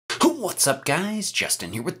What's up guys,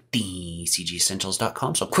 Justin here with the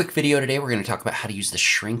CGEssentials.com. So quick video today, we're going to talk about how to use the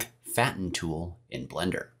Shrink Fatten tool in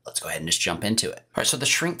Blender. Let's go ahead and just jump into it. All right, so the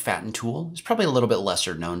Shrink Fatten tool is probably a little bit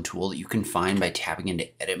lesser known tool that you can find by tabbing into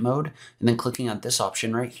edit mode and then clicking on this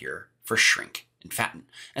option right here for Shrink and Fatten.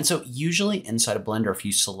 And so usually inside of Blender, if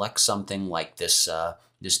you select something like this,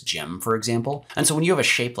 this gem, for example. And so when you have a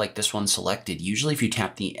shape like this one selected, usually if you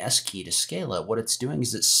tap the S key to scale it, what it's doing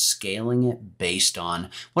is it's scaling it based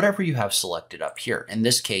on whatever you have selected up here. In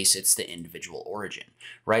this case, it's the individual origin,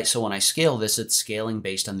 right? So when I scale this, it's scaling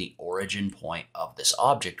based on the origin point of this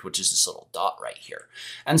object, which is this little dot right here.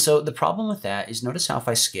 And so the problem with that is notice how if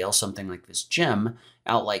I scale something like this gem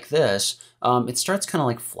out like this, it starts kind of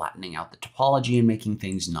like flattening out the topology and making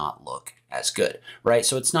things not look as good, right?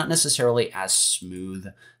 So it's not necessarily as smooth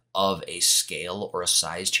of a scale or a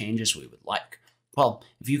size change as we would like. Well,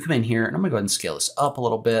 if you come in here, and I'm gonna go ahead and scale this up a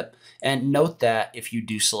little bit, and note that if you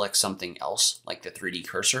do select something else, like the 3D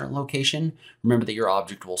cursor location, remember that your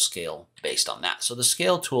object will scale based on that. So the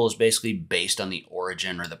scale tool is basically based on the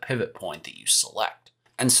origin or the pivot point that you select.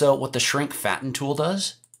 And so what the Shrink Fatten tool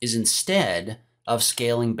does is instead of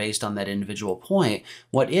scaling based on that individual point,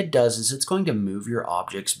 what it does is it's going to move your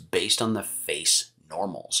objects based on the face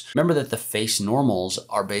normals. Remember that the face normals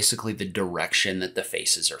are basically the direction that the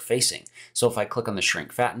faces are facing. So if I click on the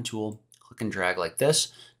Shrink Fatten tool, click and drag like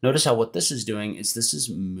this, notice how what this is doing is this is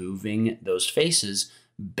moving those faces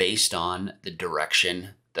based on the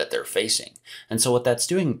direction that they're facing. And so what that's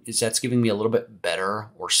doing is that's giving me a little bit better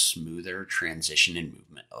or smoother transition and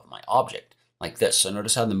movement of my object. Like this. So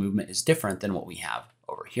notice how the movement is different than what we have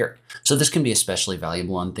over here. So this can be especially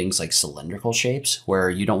valuable on things like cylindrical shapes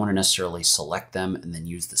where you don't want to necessarily select them and then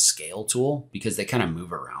use the scale tool because they kind of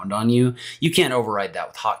move around on you. You can't override that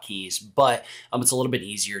with hotkeys, but it's a little bit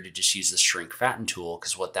easier to just use the Shrink Fatten tool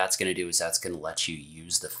because what that's going to do is that's going to let you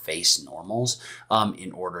use the face normals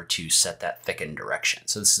in order to set that thicken direction.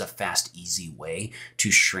 So this is a fast, easy way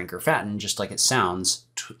to shrink or fatten, just like it sounds,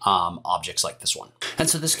 objects like this one. And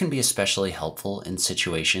so this can be especially helpful in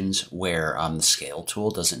situations where the scale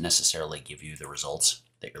tool doesn't necessarily give you the results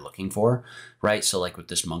that you're looking for, right? So like with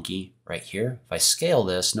this monkey right here, if I scale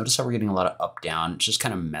this, notice how we're getting a lot of up down. It's just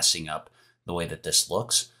kind of messing up the way that this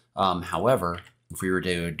looks. However, if we were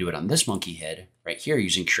to do it on this monkey head right here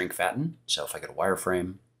using Shrink Fatten, so if I go to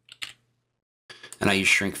wireframe and I use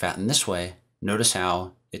Shrink Fatten this way, notice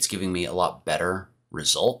how it's giving me a lot better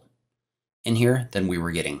result in here than we were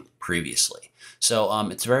getting previously. So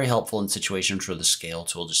it's very helpful in situations where the scale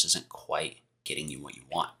tool just isn't quite getting you what you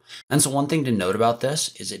want. And so one thing to note about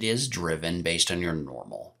this is it is driven based on your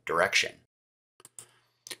normal direction.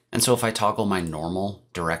 And so if I toggle my normal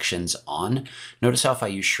directions on, notice how if I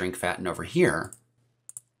use Shrink Fatten over here,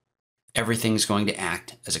 everything's going to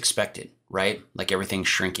act as expected, right? Like everything's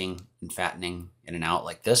shrinking and fattening in and out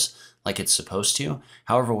like this, like it's supposed to.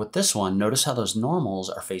 However, with this one, notice how those normals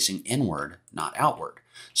are facing inward, not outward.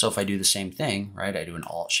 So if I do the same thing, right, I do an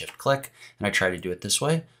Alt-Shift-Click and I try to do it this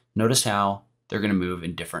way, notice how they're going to move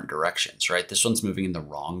in different directions, right? This one's moving in the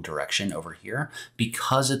wrong direction over here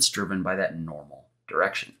because it's driven by that normal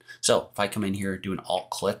direction. So if I come in here, do an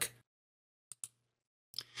Alt-Click,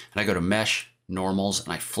 and I go to Mesh, Normals,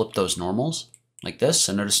 and I flip those normals like this.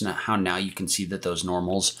 So notice how now you can see that those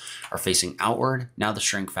normals are facing outward. Now the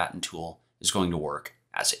Shrink Fatten tool is going to work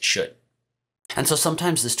as it should. And so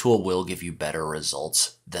sometimes this tool will give you better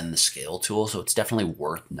results than the scale tool. So it's definitely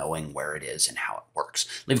worth knowing where it is and how it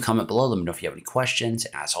works. Leave a comment below. Let me know if you have any questions.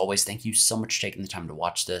 As always, thank you so much for taking the time to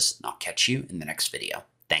watch this, and I'll catch you in the next video.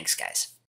 Thanks, guys.